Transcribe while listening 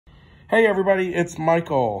Hey everybody, it's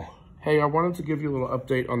Michael. Hey, I wanted to give you a little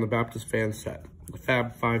update on the Baptist fan set, the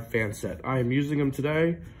Fab5 Fan Set. I am using them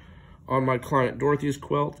today on my client Dorothy's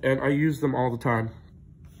quilt, and I use them all the time.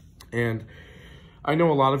 And I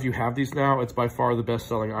know a lot of you have these now. It's by far the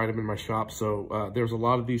best-selling item in my shop, so there's a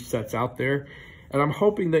lot of these sets out there. And I'm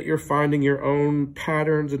hoping that you're finding your own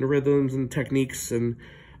patterns and rhythms and techniques, and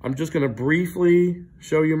I'm just gonna briefly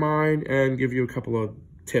show you mine and give you a couple of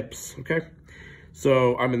tips, okay?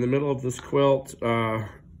 So I'm in the middle of this quilt, and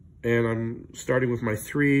I'm starting with my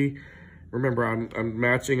 3. Remember, I'm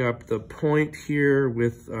matching up the point here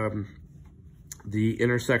with the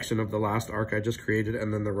intersection of the last arc I just created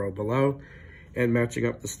and then the row below, and matching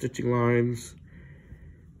up the stitching lines.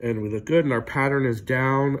 And we look good, and our pattern is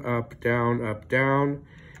down, up, down, up, down.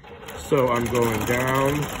 So I'm going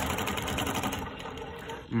down.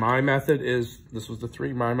 My method is, this was the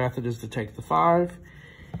 3, my method is to take the 5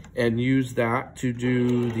 and use that to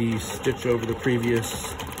do the stitch over the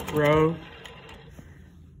previous row.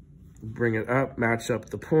 Bring it up, match up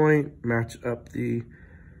the point, match up the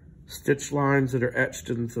stitch lines that are etched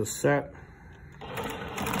into the set.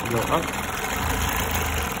 Go up.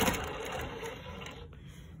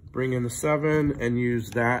 Bring in the 7 and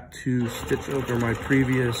use that to stitch over my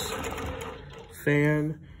previous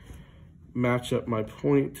fan. Match up my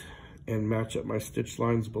point and match up my stitch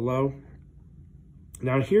lines below.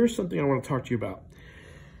 Now here's something I want to talk to you about.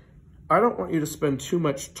 I don't want you to spend too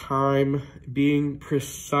much time being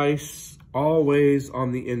precise always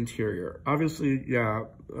on the interior. Obviously, yeah,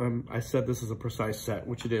 I said this is a precise set,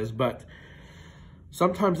 which it is, but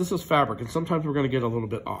sometimes this is fabric and sometimes we're going to get a little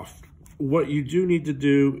bit off. What you do need to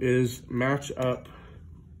do is match up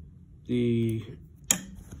the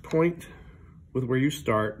point with where you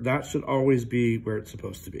start. That should always be where it's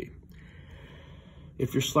supposed to be.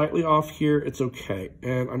 If you're slightly off here, it's okay,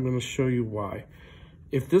 and I'm going to show you why.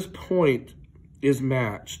 If this point is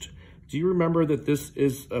matched, do you remember that this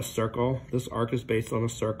is a circle? This arc is based on a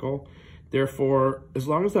circle. Therefore, as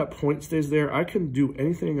long as that point stays there, I can do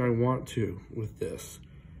anything I want to with this.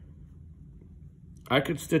 I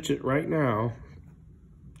could stitch it right now,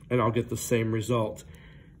 and I'll get the same result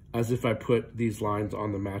as if I put these lines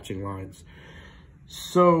on the matching lines.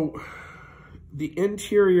 So the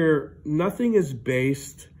interior, nothing is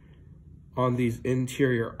based on these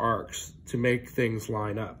interior arcs to make things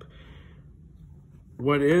line up.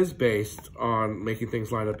 What is based on making things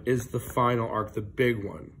line up is the final arc, the big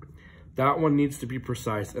one. That one needs to be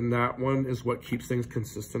precise, and that one is what keeps things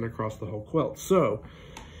consistent across the whole quilt. So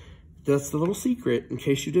that's the little secret, in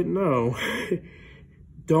case you didn't know.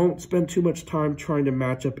 Don't spend too much time trying to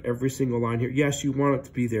match up every single line here. Yes, you want it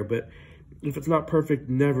to be there, but if it's not perfect,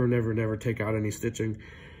 never, never, never take out any stitching.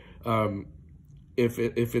 If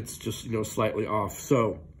it's just, you know, slightly off.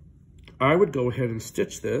 So I would go ahead and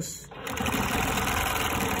stitch this,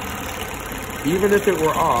 even if it were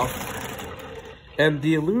off. And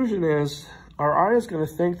the illusion is, our eye is going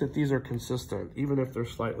to think that these are consistent, even if they're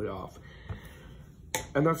slightly off.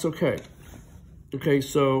 And that's okay. Okay,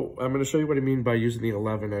 so I'm going to show you what I mean by using the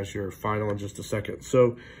 11 as your final in just a second.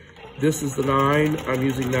 So this is the 9. I'm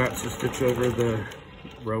using that to stitch over the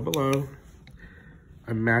row below.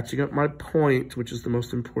 I'm matching up my point, which is the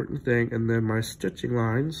most important thing, and then my stitching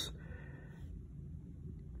lines.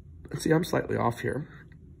 And see, I'm slightly off here,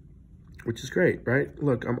 which is great, right?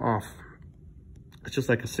 Look, I'm off. It's just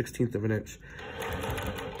like a 1/16 of an inch.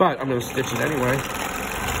 But I'm going to stitch it anyway.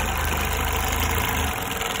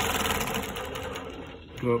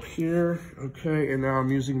 Go up here, okay, and now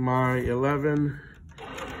I'm using my 11.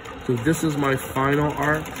 So this is my final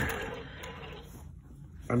arc.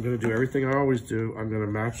 I'm gonna do everything I always do. I'm gonna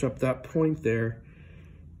match up that point there,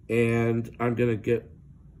 and I'm gonna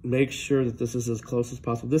make sure that this is as close as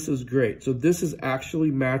possible. This is great. So this is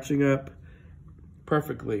actually matching up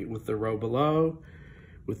perfectly with the row below,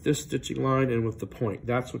 with this stitching line, and with the point.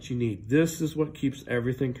 That's what you need. This is what keeps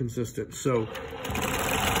everything consistent. So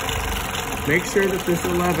make sure that this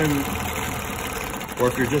 11, or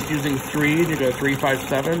if you're just using 3 and you go 3, 5,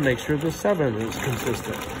 7, make sure the 7 is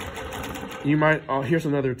consistent. You might, here's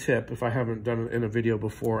another tip if I haven't done it in a video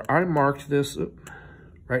before. I marked this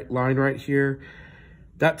line right here.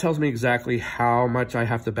 That tells me exactly how much I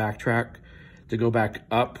have to backtrack to go back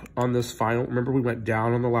up on this final. Remember, we went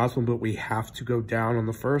down on the last one, but we have to go down on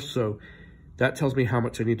the first. So that tells me how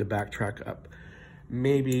much I need to backtrack up.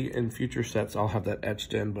 Maybe in future sets, I'll have that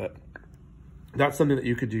etched in, but that's something that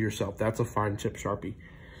you could do yourself. That's a fine tip, Sharpie.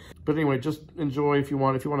 But anyway, just enjoy if you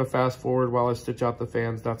want. If you want to fast forward while I stitch out the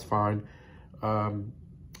fans, that's fine. And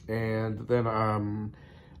then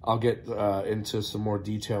I'll get into some more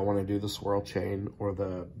detail when I do the swirl chain or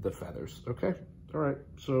the feathers, okay? All right,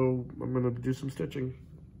 so I'm gonna do some stitching.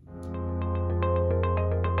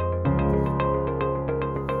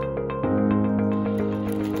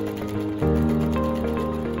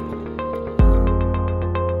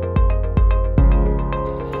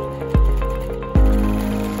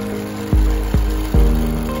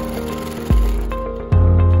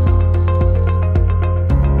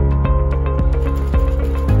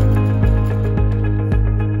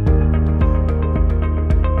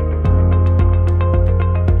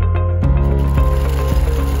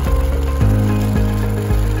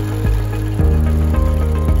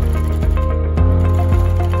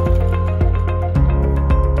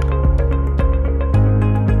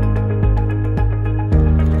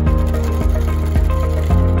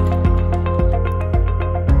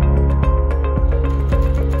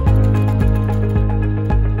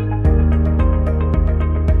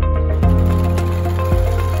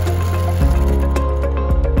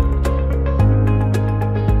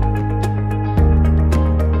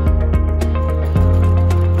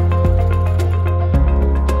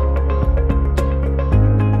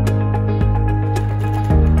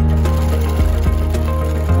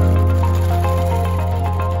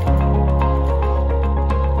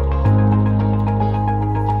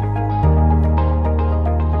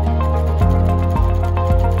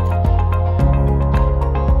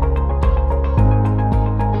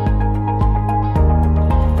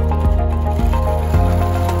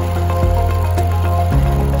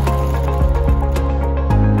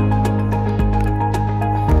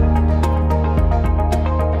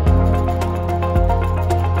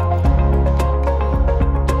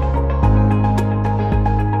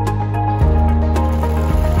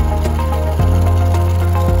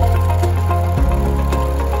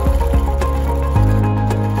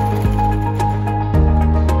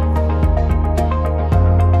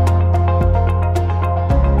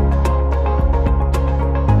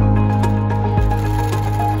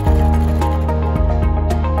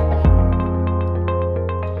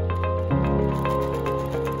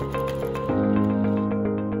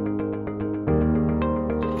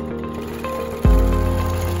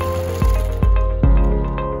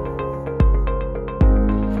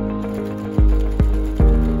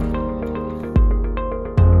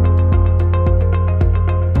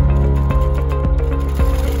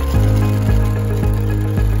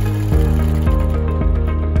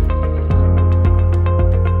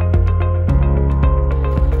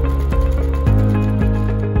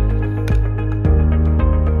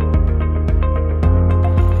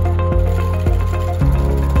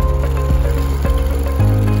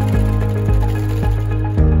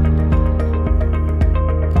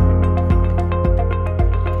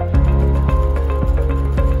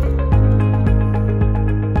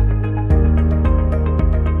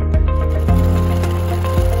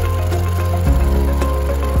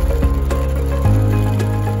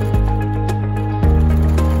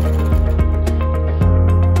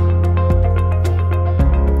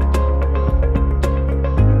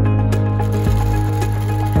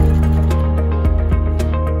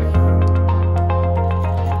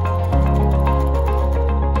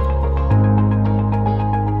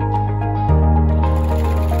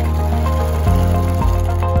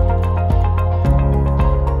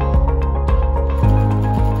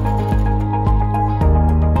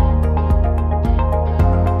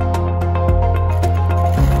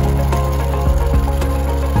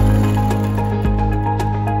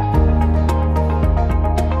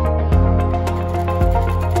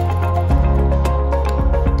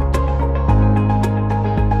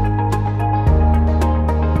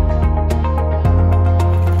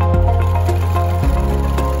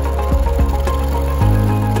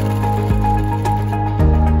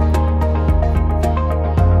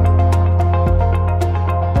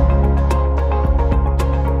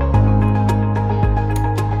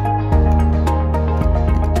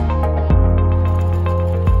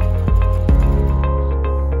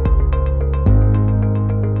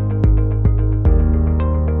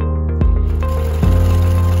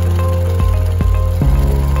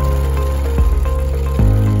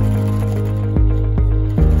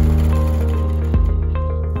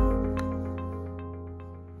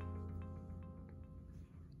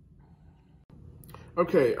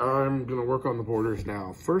 Okay, I'm gonna work on the borders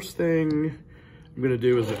now. First thing I'm gonna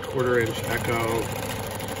do is a 1/4 inch echo,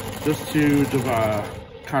 just to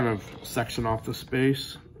kind of section off the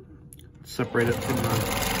space, separate it from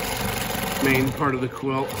the main part of the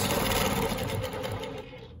quilt.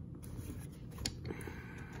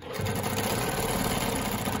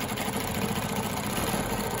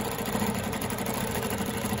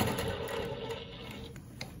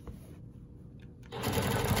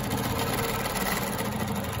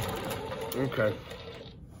 Okay.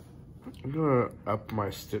 I'm gonna up my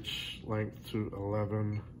stitch length to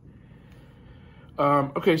 11.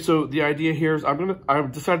 Okay, so the idea here is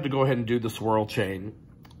I've decided to go ahead and do the swirl chain.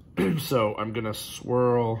 So I'm gonna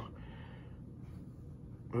swirl,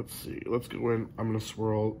 let's see, let's go in, I'm gonna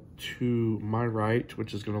swirl to my right,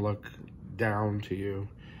 which is gonna look down to you.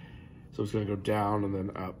 So it's gonna go down and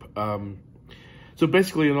then up. So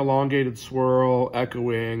basically an elongated swirl,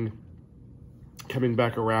 echoing, coming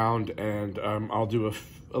back around, and I'll do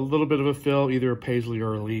a little bit of a fill, either a paisley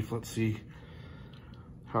or a leaf. Let's see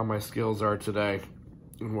how my skills are today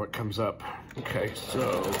and what comes up. Okay,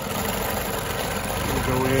 so I'm gonna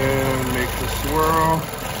go in, make the swirl,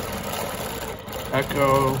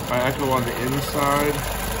 echo. I echo on the inside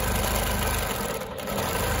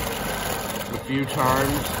a few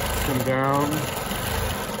times, come down,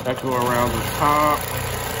 echo around the top.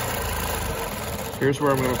 Here's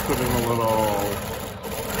where I'm gonna put in a little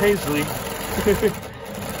paisley.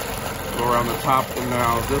 Go around the top, and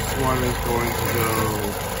now this one is going to go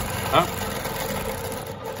up.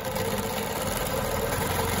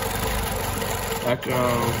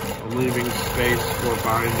 Echo, leaving space for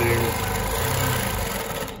binding.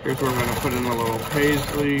 Here's where I'm going to put in a little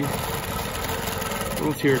paisley.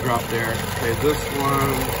 Little teardrop there. Okay, this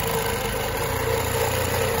one.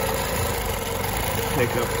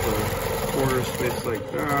 Take up the corner space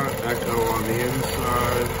like that. Echo on the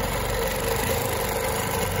inside.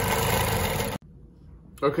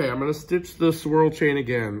 Okay, I'm gonna stitch the swirl chain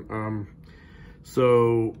again.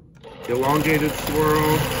 So elongated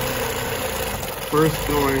swirl, first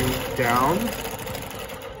going down,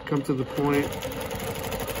 come to the point,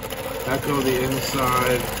 echo the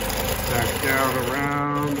inside, back down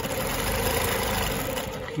around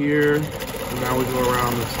here, and now we go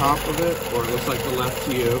around the top of it, or it looks like the left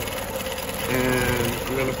to you, and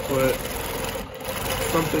I'm gonna put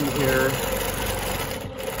something here.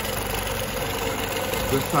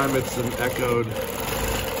 This time it's an echoed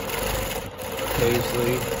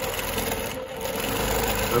paisley.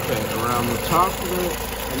 Okay, around the top of it.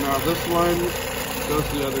 And now this one goes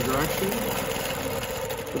the other direction.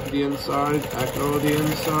 With the inside, echo the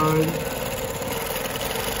inside.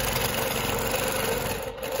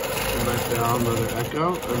 And back down, another echo.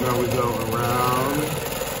 And now we go around.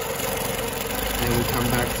 And we come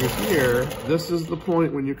back to here. This is the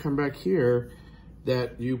point when you come back here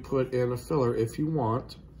that you put in a filler if you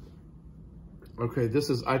want. Okay,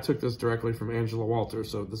 I took this directly from Angela Walter,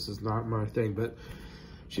 so this is not my thing, but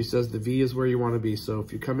she says the V is where you want to be. So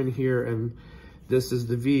if you come in here and this is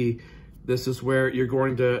the V, this is where you're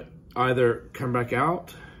going to either come back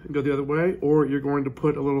out and go the other way, or you're going to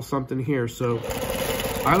put a little something here. So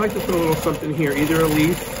I like to put a little something here, either a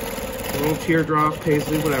leaf, a little teardrop,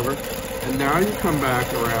 paisley, whatever. And now you come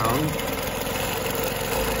back around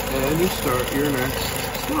and you start your next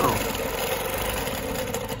swirl.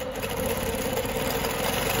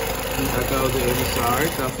 Echo the inside,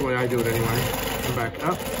 that's the way I do it anyway. Come back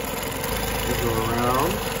up, we go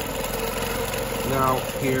around. Now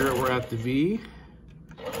here we're at the V.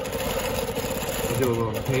 We do a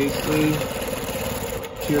little paisley,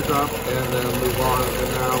 teardrop, and then move on.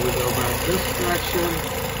 And now we go back this direction.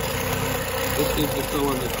 This needs to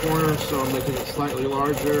fill in the corner, so I'm making it slightly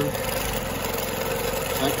larger.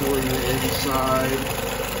 Echoing the inside,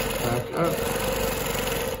 back up,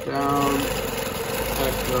 down,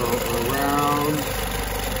 echo around.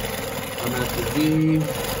 I'm at the V,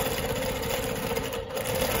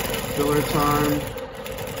 filler time.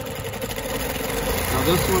 Now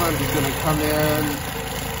this one I'm just going to come in,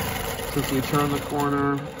 since we turned the corner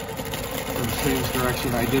and change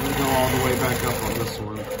direction. I didn't go all the way back up on this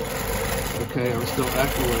one. Okay, I'm still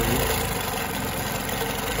echoing.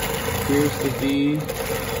 Here's the V.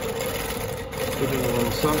 Put in a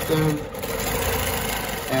little something.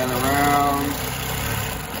 And around.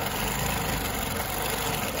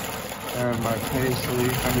 And my paisley,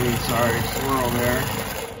 swirl there.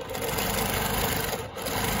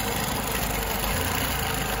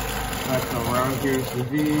 Echo around. Here's the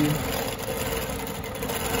V.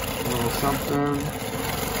 A little something.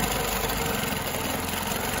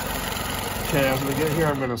 Okay, as we get here,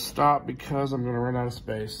 I'm going to stop because I'm going to run out of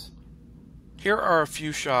space. Here are a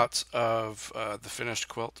few shots of the finished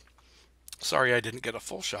quilt. Sorry I didn't get a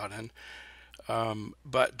full shot in,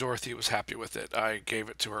 but Dorothy was happy with it. I gave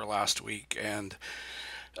it to her last week, and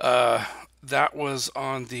that was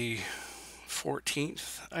on the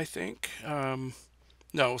 14th, I think. No,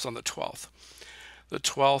 it was on the 12th. The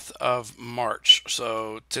 12th of March.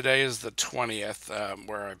 So today is the 20th,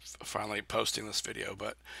 where I'm finally posting this video,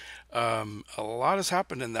 but a lot has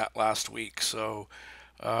happened in that last week. So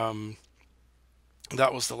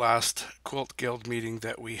that was the last Quilt Guild meeting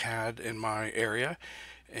that we had in my area,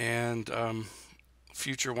 and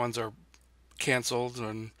future ones are canceled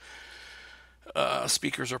and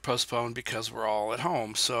speakers are postponed because we're all at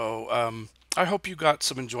home. So I hope you got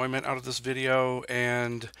some enjoyment out of this video,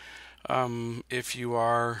 and if you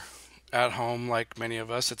are at home like many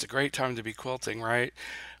of us, it's a great time to be quilting, right?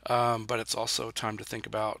 But it's also time to think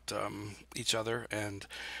about each other, and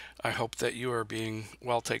I hope that you are being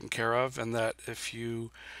well taken care of, and that if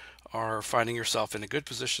you are finding yourself in a good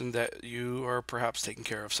position, that you are perhaps taking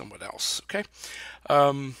care of someone else. Okay.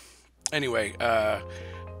 Anyway,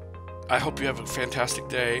 I hope you have a fantastic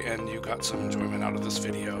day and you got some enjoyment out of this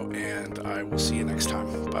video, and I will see you next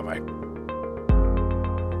time. Bye bye.